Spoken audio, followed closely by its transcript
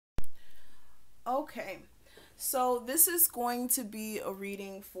Okay, so this is going to be a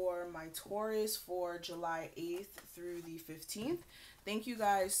reading for my Taurus for July 8th through the 15th. Thank you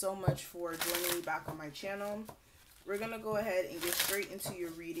guys so much for joining me back on my channel. We're going to go ahead and get straight into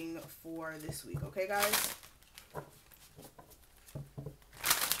your reading for this week, okay, guys?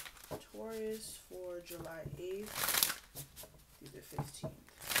 Taurus for July 8th through the 15th.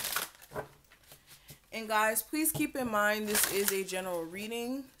 And guys, please keep in mind this is a general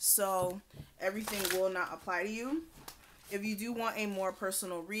reading, so everything will not apply to you. If you do want a more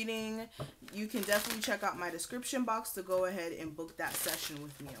personal reading, you can definitely check out my description box to go ahead and book that session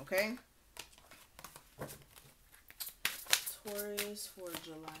with me, okay? Taurus for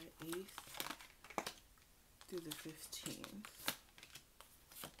July 8th through the 15th.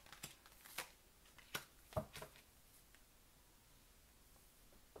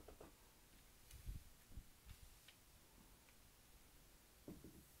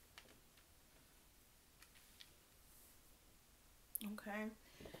 Okay,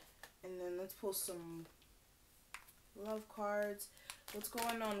 and then let's pull some love cards. What's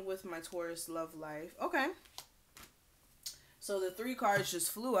going on with my Taurus love life? Okay, so the 3 cards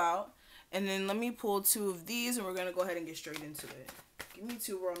just flew out, and then let me pull 2 of these, and we're going to go ahead and get straight into it. Give me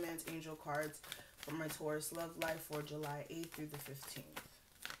 2 romance angel cards for my Taurus love life for July 8th through the 15th.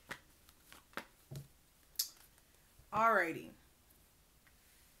 Alrighty.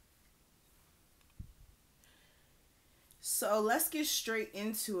 So let's get straight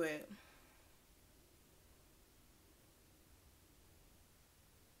into it.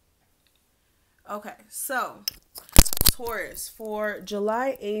 Okay, so Taurus, for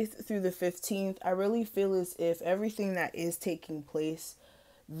July 8th through the 15th, I really feel as if everything that is taking place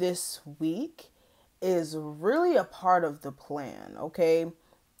this week is really a part of the plan, okay?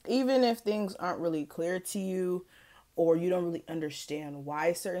 Even if things aren't really clear to you or you don't really understand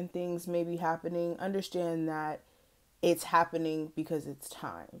why certain things may be happening, understand that it's happening because it's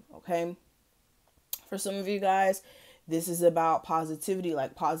time, okay? For some of you guys, this is about positivity,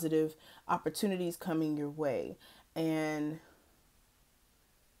 like positive opportunities coming your way. And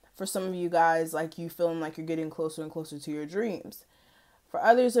for some of you guys, like you feeling like you're getting closer and closer to your dreams. For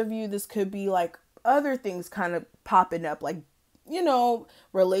others of you, this could be like other things kind of popping up, like, you know,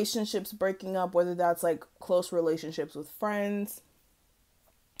 relationships breaking up, whether that's like close relationships with friends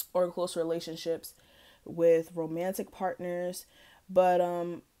or close relationships with romantic partners. But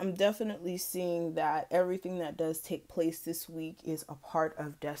I'm definitely seeing that everything that does take place this week is a part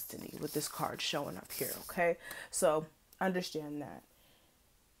of destiny with this card showing up here, okay? So understand that.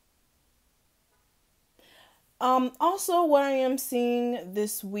 Also, what I am seeing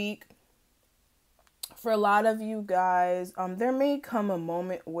this week for a lot of you guys, there may come a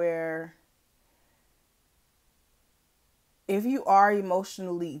moment where if you are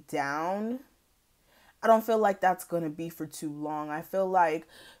emotionally down, I don't feel like that's going to be for too long. I feel like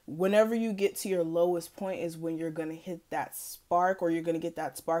whenever you get to your lowest point is when you're going to hit that spark, or you're going to get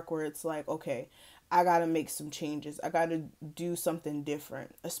that spark where it's like, okay, I got to make some changes. I got to do something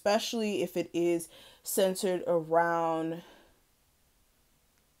different, especially if it is centered around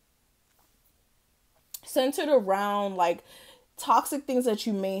like toxic things that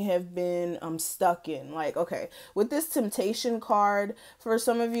you may have been stuck in. Like, okay, with this temptation card, for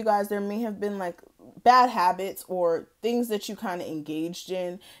some of you guys, there may have been like bad habits or things that you kind of engaged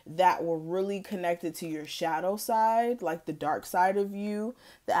in that were really connected to your shadow side, like the dark side of you,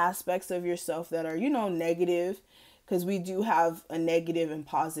 the aspects of yourself that are, you know, negative, because we do have a negative and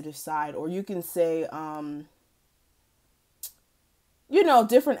positive side. Or you can say you know,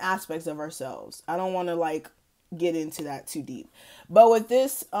 different aspects of ourselves. I don't want to like get into that too deep. But with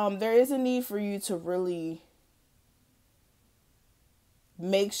this, there is a need for you to really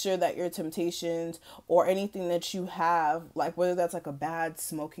make sure that your temptations or anything that you have, like whether that's like a bad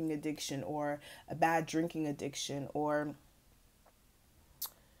smoking addiction or a bad drinking addiction or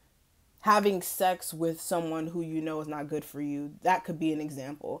having sex with someone who you know is not good for you, that could be an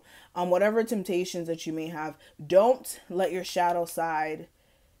example. Whatever temptations that you may have, don't let your shadow side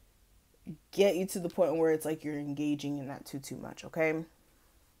get you to the point where it's like you're engaging in that too much, okay?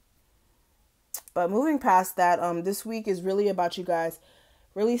 But moving past that, this week is really about you guys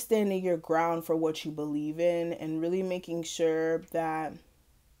really standing your ground for what you believe in and really making sure that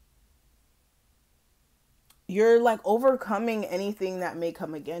you're like overcoming anything that may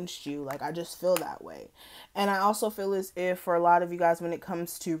come against you. Like, I just feel that way. And I also feel as if for a lot of you guys, when it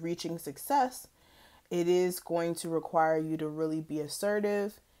comes to reaching success, it is going to require you to really be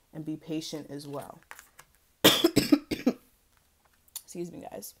assertive and be patient as well. Excuse me,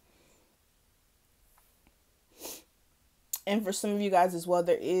 guys. And for some of you guys as well,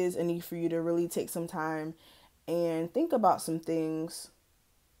 there is a need for you to really take some time and think about some things,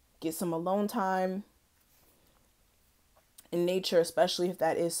 get some alone time in nature, especially if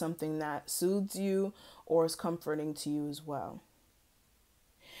that is something that soothes you or is comforting to you as well.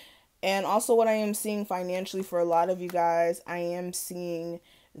 And also, what I am seeing financially for a lot of you guys, I am seeing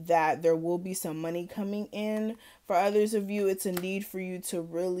that there will be some money coming in. For others of you, it's a need for you to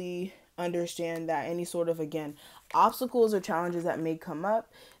really understand that any sort of, again, obstacles or challenges that may come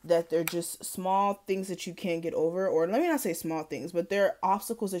up, that they're just small things that you can't get over. Or let me not say small things, but they're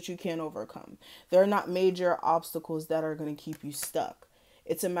obstacles that you can't overcome. They're not major obstacles that are going to keep you stuck.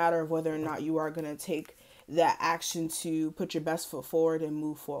 It's a matter of whether or not you are going to take that action to put your best foot forward and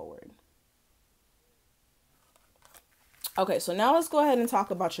move forward. Okay, so now let's go ahead and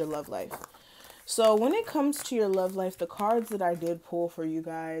talk about your love life. So when it comes to your love life, the cards that I did pull for you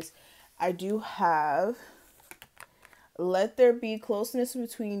guys, I do have let there be closeness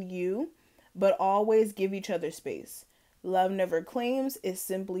between you, but always give each other space. Love never claims, it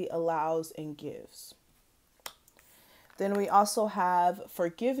simply allows and gives. Then we also have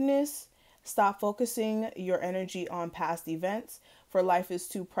forgiveness. Stop focusing your energy on past events, for life is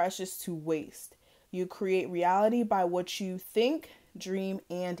too precious to waste. You create reality by what you think, dream,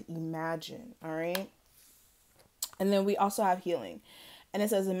 and imagine. All right. And then we also have healing. And it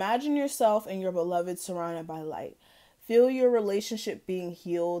says, imagine yourself and your beloved surrounded by light. Feel your relationship being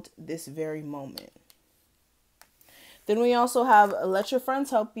healed this very moment. Then we also have let your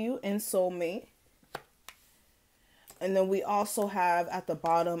friends help you and soulmate. And then we also have at the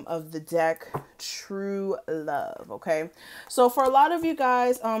bottom of the deck, true love. Okay. So for a lot of you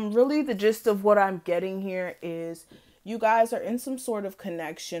guys, really the gist of what I'm getting here is you guys are in some sort of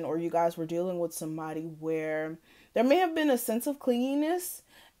connection, or you guys were dealing with somebody where there may have been a sense of clinginess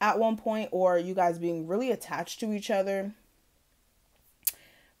at one point, or you guys being really attached to each other.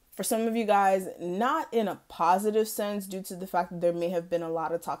 For some of you guys, not in a positive sense, due to the fact that there may have been a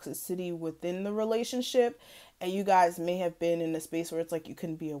lot of toxicity within the relationship, and you guys may have been in a space where it's like you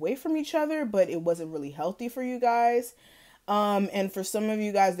couldn't be away from each other, but it wasn't really healthy for you guys. And for some of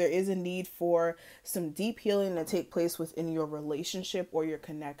you guys, there is a need for some deep healing to take place within your relationship or your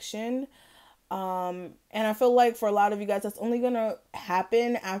connection. And I feel like for a lot of you guys, that's only going to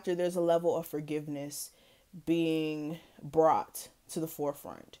happen after there's a level of forgiveness being brought to the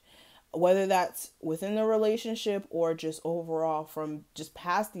forefront, whether that's within the relationship or just overall from just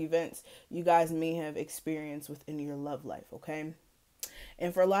past events you guys may have experienced within your love life. Okay.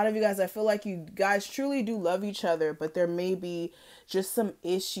 And for a lot of you guys, I feel like you guys truly do love each other, but there may be just some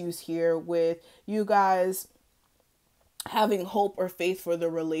issues here with you guys having hope or faith for the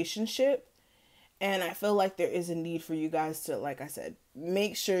relationship. And I feel like there is a need for you guys to, like I said,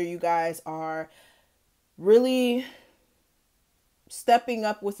 make sure you guys are really stepping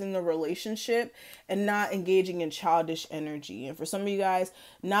up within the relationship and not engaging in childish energy. And for some of you guys,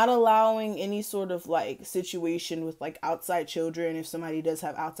 not allowing any sort of like situation with like outside children, if somebody does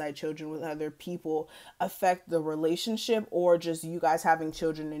have outside children with other people, affect the relationship, or just you guys having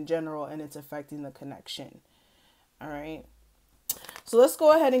children in general and it's affecting the connection. All right. So let's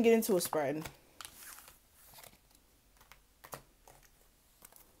go ahead and get into a spread.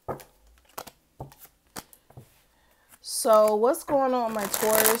 So what's going on with my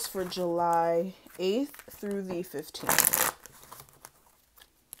Taurus for July 8th through the 15th?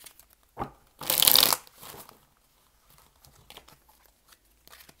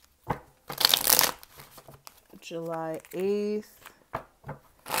 July 8th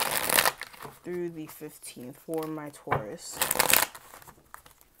through the 15th for my Taurus.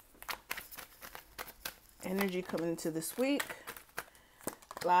 Energy coming into this week.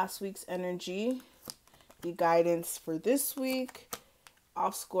 Last week's energy. The guidance for this week,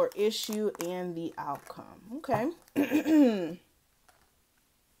 off-score issue, and the outcome. Okay.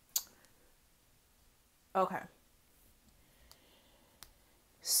 Okay.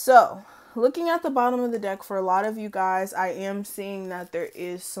 So, looking at the bottom of the deck, for a lot of you guys, I am seeing that there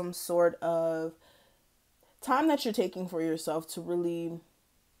is some sort of time that you're taking for yourself to really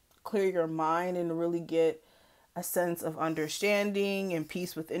clear your mind and really get a sense of understanding and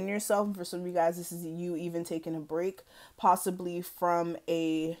peace within yourself. And for some of you guys, this is you even taking a break, possibly from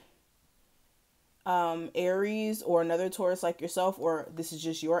a Aries or another Taurus like yourself, or this is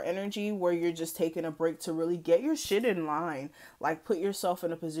just your energy where you're just taking a break to really get your shit in line. Like put yourself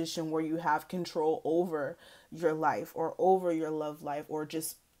in a position where you have control over your life or over your love life or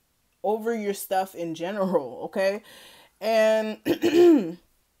just over your stuff in general. Okay. And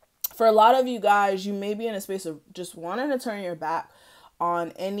for a lot of you guys, you may be in a space of just wanting to turn your back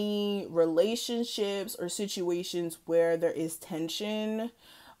on any relationships or situations where there is tension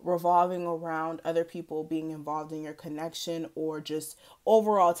revolving around other people being involved in your connection, or just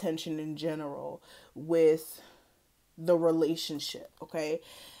overall tension in general with the relationship, okay?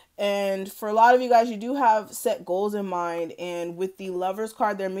 And for a lot of you guys, you do have set goals in mind. And with the Lovers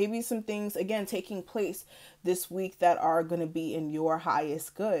card, there may be some things, again, taking place this week that are going to be in your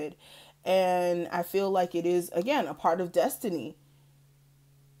highest good. And I feel like it is, again, a part of destiny.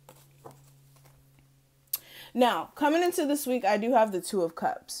 Now, coming into this week, I do have the Two of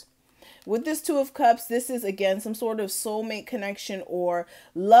Cups. With this Two of Cups, this is, again, some sort of soulmate connection or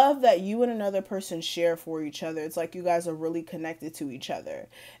love that you and another person share for each other. It's like you guys are really connected to each other.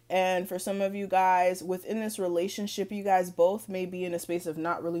 And for some of you guys within this relationship, you guys both may be in a space of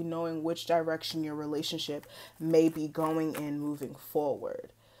not really knowing which direction your relationship may be going in moving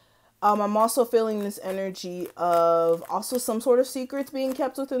forward. I'm also feeling this energy of also some sort of secrets being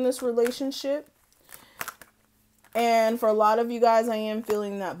kept within this relationship. And for a lot of you guys, I am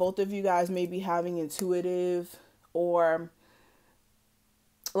feeling that both of you guys may be having intuitive or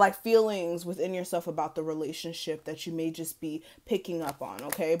like feelings within yourself about the relationship that you may just be picking up on,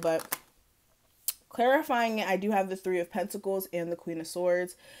 okay? But clarifying it, I do have the Three of Pentacles and the Queen of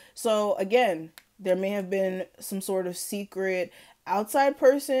Swords. So again, there may have been some sort of secret outside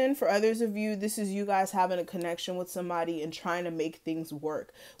person. For others of you, this is you guys having a connection with somebody and trying to make things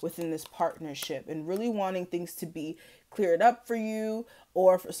work within this partnership and really wanting things to be cleared up for you.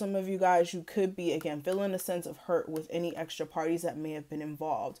 Or for some of you guys, you could be, again, feeling a sense of hurt with any extra parties that may have been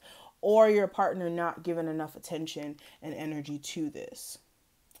involved, or your partner not giving enough attention and energy to this.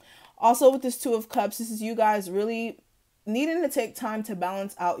 Also, with this Two of Cups, this is you guys really needing to take time to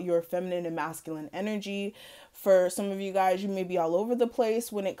balance out your feminine and masculine energy. For some of you guys, you may be all over the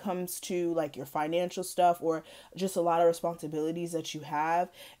place when it comes to like your financial stuff or just a lot of responsibilities that you have.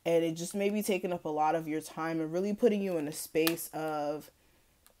 And it just may be taking up a lot of your time and really putting you in a space of,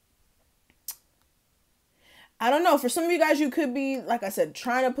 I don't know, for some of you guys, you could be, like I said,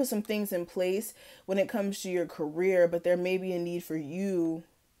 trying to put some things in place when it comes to your career, but there may be a need for you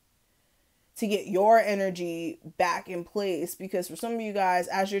to get your energy back in place, because for some of you guys,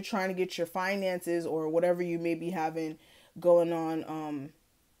 as you're trying to get your finances or whatever you may be having going on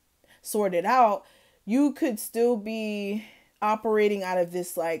sorted out, you could still be operating out of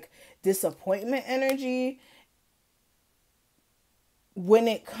this like disappointment energy when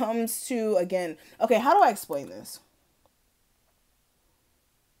it comes to, again, okay, how do I explain this?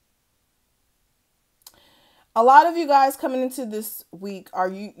 A lot of you guys coming into this week are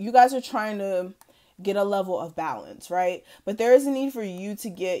you guys are trying to get a level of balance, right? But there is a need for you to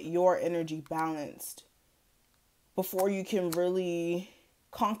get your energy balanced before you can really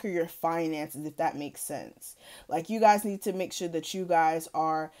conquer your finances, if that makes sense. Like, you guys need to make sure that you guys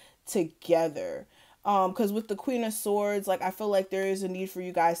are together. Because with the Queen of Swords, like, I feel like there is a need for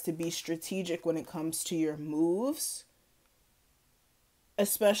you guys to be strategic when it comes to your moves,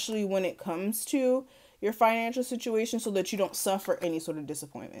 especially when it comes to your financial situation, so that you don't suffer any sort of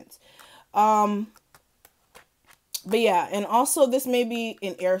disappointments. But yeah, and also this may be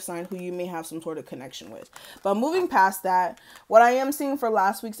an air sign who you may have some sort of connection with. But moving past that, what I am seeing for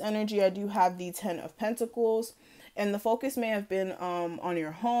last week's energy, I do have the 10 of Pentacles. And the focus may have been on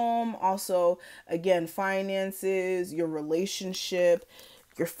your home. Also, again, finances, your relationship,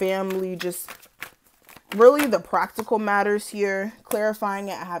 your family, just really the practical matters here. Clarifying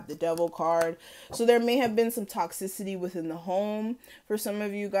it, I have the Devil card. So there may have been some toxicity within the home for some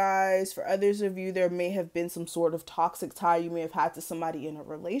of you guys. For others of you, there may have been some sort of toxic tie you may have had to somebody in a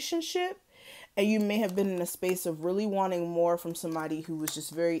relationship. And you may have been in a space of really wanting more from somebody who was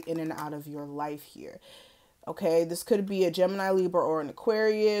just very in and out of your life here. Okay, this could be a Gemini, Libra, or an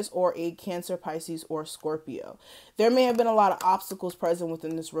Aquarius, or a Cancer, Pisces, or Scorpio. There may have been a lot of obstacles present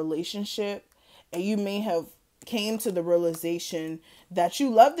within this relationship, and you may have came to the realization that you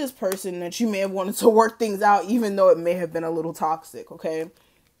love this person, that you may have wanted to work things out, even though it may have been a little toxic, okay?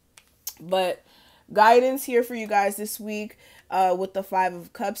 But guidance here for you guys this week with the 5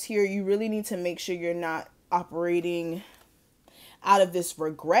 of Cups here, you really need to make sure you're not operating out of this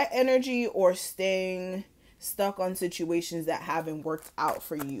regret energy or staying stuck on situations that haven't worked out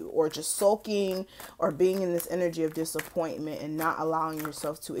for you, or just sulking or being in this energy of disappointment and not allowing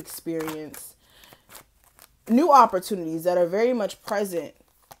yourself to experience new opportunities that are very much present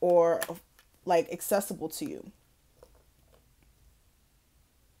or like accessible to you.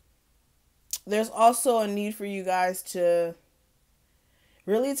 There's also a need for you guys to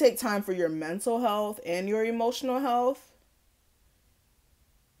really take time for your mental health and your emotional health,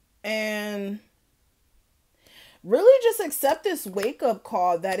 and really just accept this wake up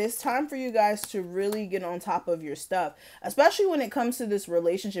call that it's time for you guys to really get on top of your stuff, especially when it comes to this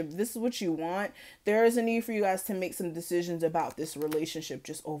relationship. If this is what you want, there is a need for you guys to make some decisions about this relationship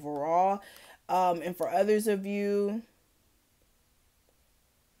just overall. And for others of you,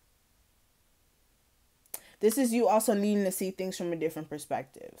 this is you also needing to see things from a different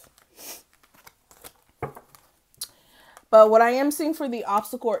perspective. But what I am seeing for the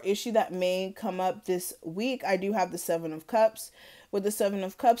obstacle or issue that may come up this week, I do have the Seven of Cups. With the Seven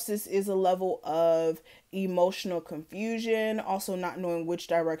of Cups, this is a level of emotional confusion, also not knowing which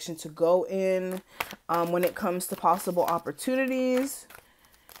direction to go in when it comes to possible opportunities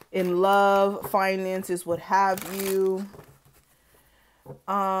in love, finances, what have you.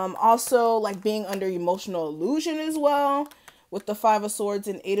 Also, like being under emotional illusion as well. With the Five of Swords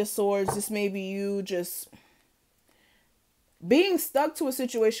and Eight of Swords, this may be you just being stuck to a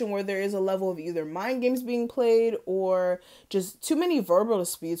situation where there is a level of either mind games being played or just too many verbal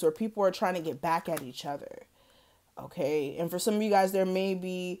disputes where people are trying to get back at each other. Okay. And for some of you guys, there may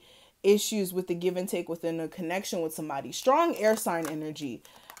be issues with the give and take within a connection with somebody. Strong air sign energy.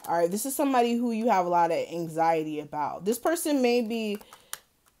 All right. This is somebody who you have a lot of anxiety about. This person may be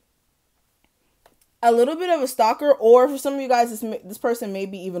a little bit of a stalker, or for some of you guys, this person may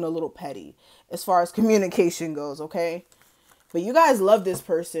be even a little petty as far as communication goes. Okay. But you guys love this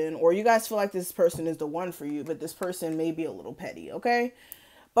person, or you guys feel like this person is the one for you, but this person may be a little petty, okay?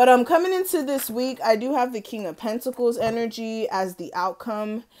 But coming into this week, I do have the King of Pentacles energy as the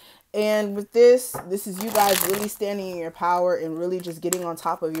outcome. And with this is you guys really standing in your power and really just getting on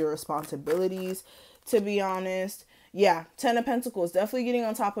top of your responsibilities, to be honest. Yeah, Ten of Pentacles, definitely getting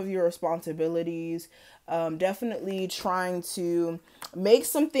on top of your responsibilities. Definitely trying to make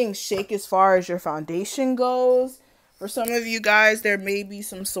some things shake as far as your foundation goes. For some of you guys, there may be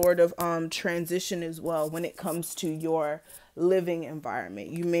some sort of transition as well when it comes to your living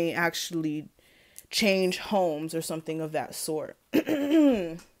environment. You may actually change homes or something of that sort.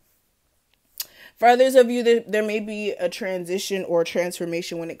 For others of you, there may be a transition or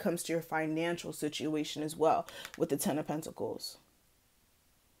transformation when it comes to your financial situation as well with the Ten of Pentacles.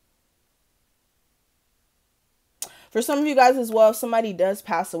 For some of you guys as well, if somebody does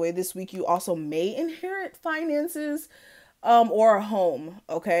pass away this week, you also may inherit finances or a home,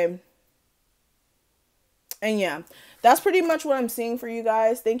 okay? And yeah, that's pretty much what I'm seeing for you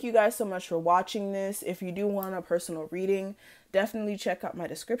guys. Thank you guys so much for watching this. If you do want a personal reading, definitely check out my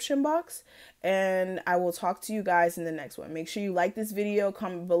description box. And I will talk to you guys in the next one. Make sure you like this video,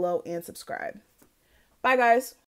 comment below, and subscribe. Bye, guys.